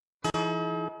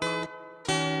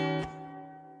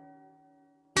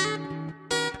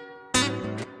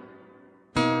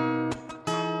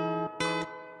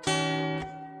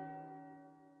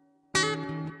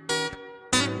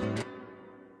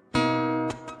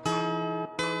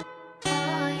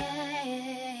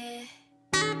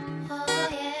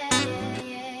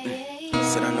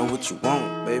Said I know what you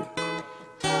want, baby.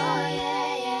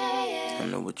 I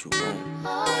know what you want.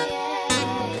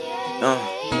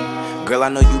 Girl, I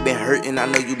know you been hurting, I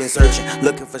know you been searching,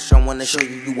 looking for someone to show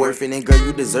you worth it. And girl,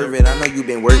 you deserve it, I know you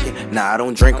been working. Nah, I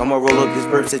don't drink, I'ma roll up this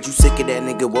purse. Said you sick of that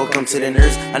nigga, welcome to the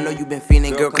nurse. I know you been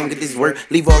feeling, girl, come get this work.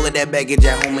 Leave all of that baggage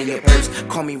at home in your purse.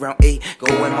 Call me round 8,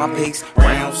 go in my pace.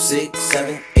 Round 6,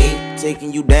 7, 8,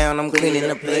 taking you down, I'm cleaning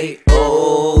the plate.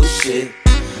 Oh shit,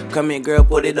 come here girl,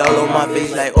 put it all on my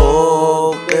face like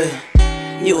oh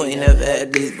yeah. You ain't never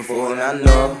had this before and I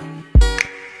know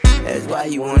that's why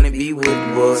you wanna be with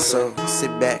the boys. So sit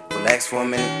back, relax for a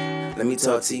minute, let me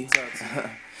talk to you.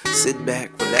 Sit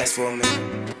back, relax for a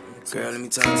minute, girl, let me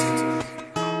talk to you.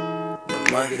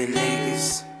 The mother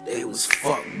niggas, they was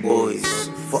fuck boys.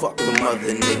 Fuck the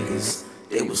mother niggas,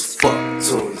 they was fuck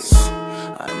toys.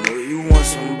 I know you want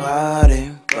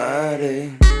somebody,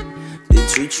 they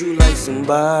treat you like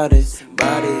somebody, is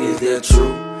that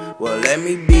true? Well, let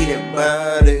me be that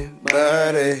body.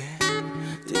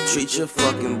 They treat your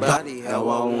fucking body how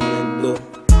I wanna do.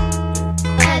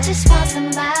 I just want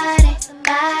somebody,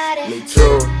 Me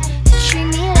too, treat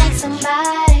me like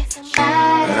somebody,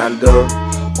 and I do.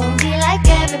 won't be like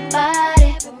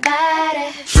everybody,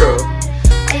 True,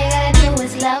 all you gotta do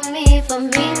is love me for me,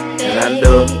 baby. and I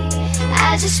do.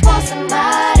 I just want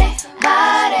somebody,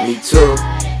 Me too,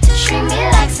 to treat me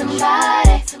like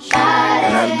somebody,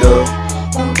 and I do.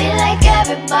 won't be like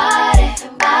everybody,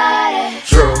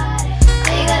 True.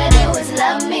 all you gotta do is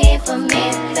love me for me,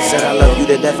 baby. Said I love you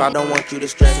to death, I don't want you to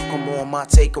stress. So come on, ma,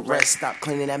 take a rest. Stop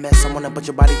cleaning that mess, I wanna put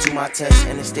your body to my test.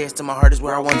 And the stairs to my heart is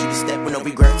where I want you to step with no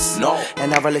regrets. No.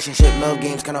 And our relationship, love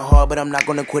game's kinda hard, but I'm not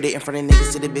gonna quit it. In front of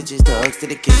niggas to the bitches, to hugs to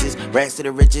the kisses, rags to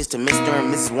the riches, to Mr.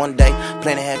 and Mrs. One day,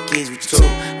 plan to have kids with you too.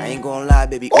 I ain't gonna lie,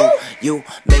 baby, ooh, you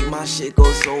make my shit go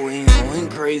so going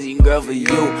crazy, girl, for you.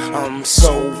 I'm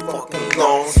so fucking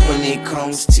lost when it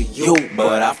comes to you,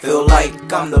 but I feel like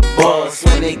I'm the boss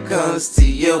when it comes to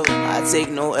you. I take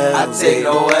no L's,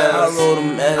 I roll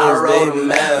them L's,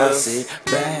 baby. I sit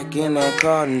back in that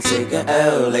car and take a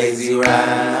L, lazy ride.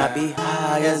 I be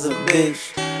high as a bitch,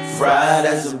 fried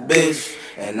as a bitch,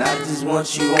 and I just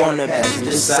want you on the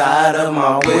passenger side of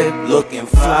my whip, looking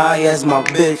fly as my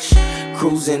bitch.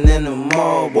 Cruising in the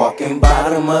mall, walking by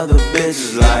them other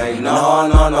bitches like no.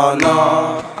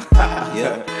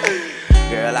 Yeah.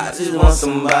 Girl, I just want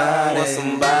somebody.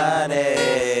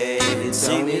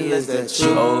 Tell me, is that you?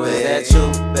 Oh, is that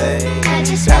you, babe? I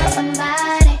just want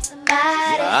somebody,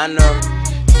 I know,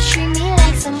 treat me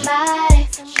like somebody,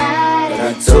 but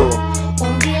I do.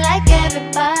 won't be like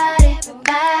everybody,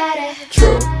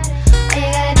 True, all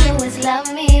you gotta do is love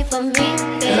me for me,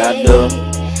 baby. and I do.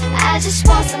 I just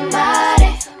want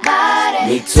somebody,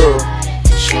 Me too,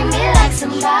 to treat me like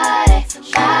somebody,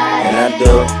 and I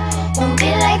do. won't be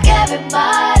like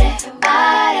everybody,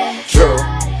 True,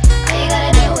 all you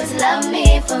gotta do is love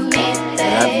me for me, baby.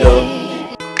 and I do.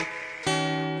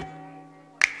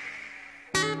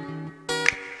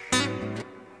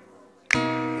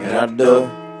 And I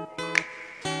do.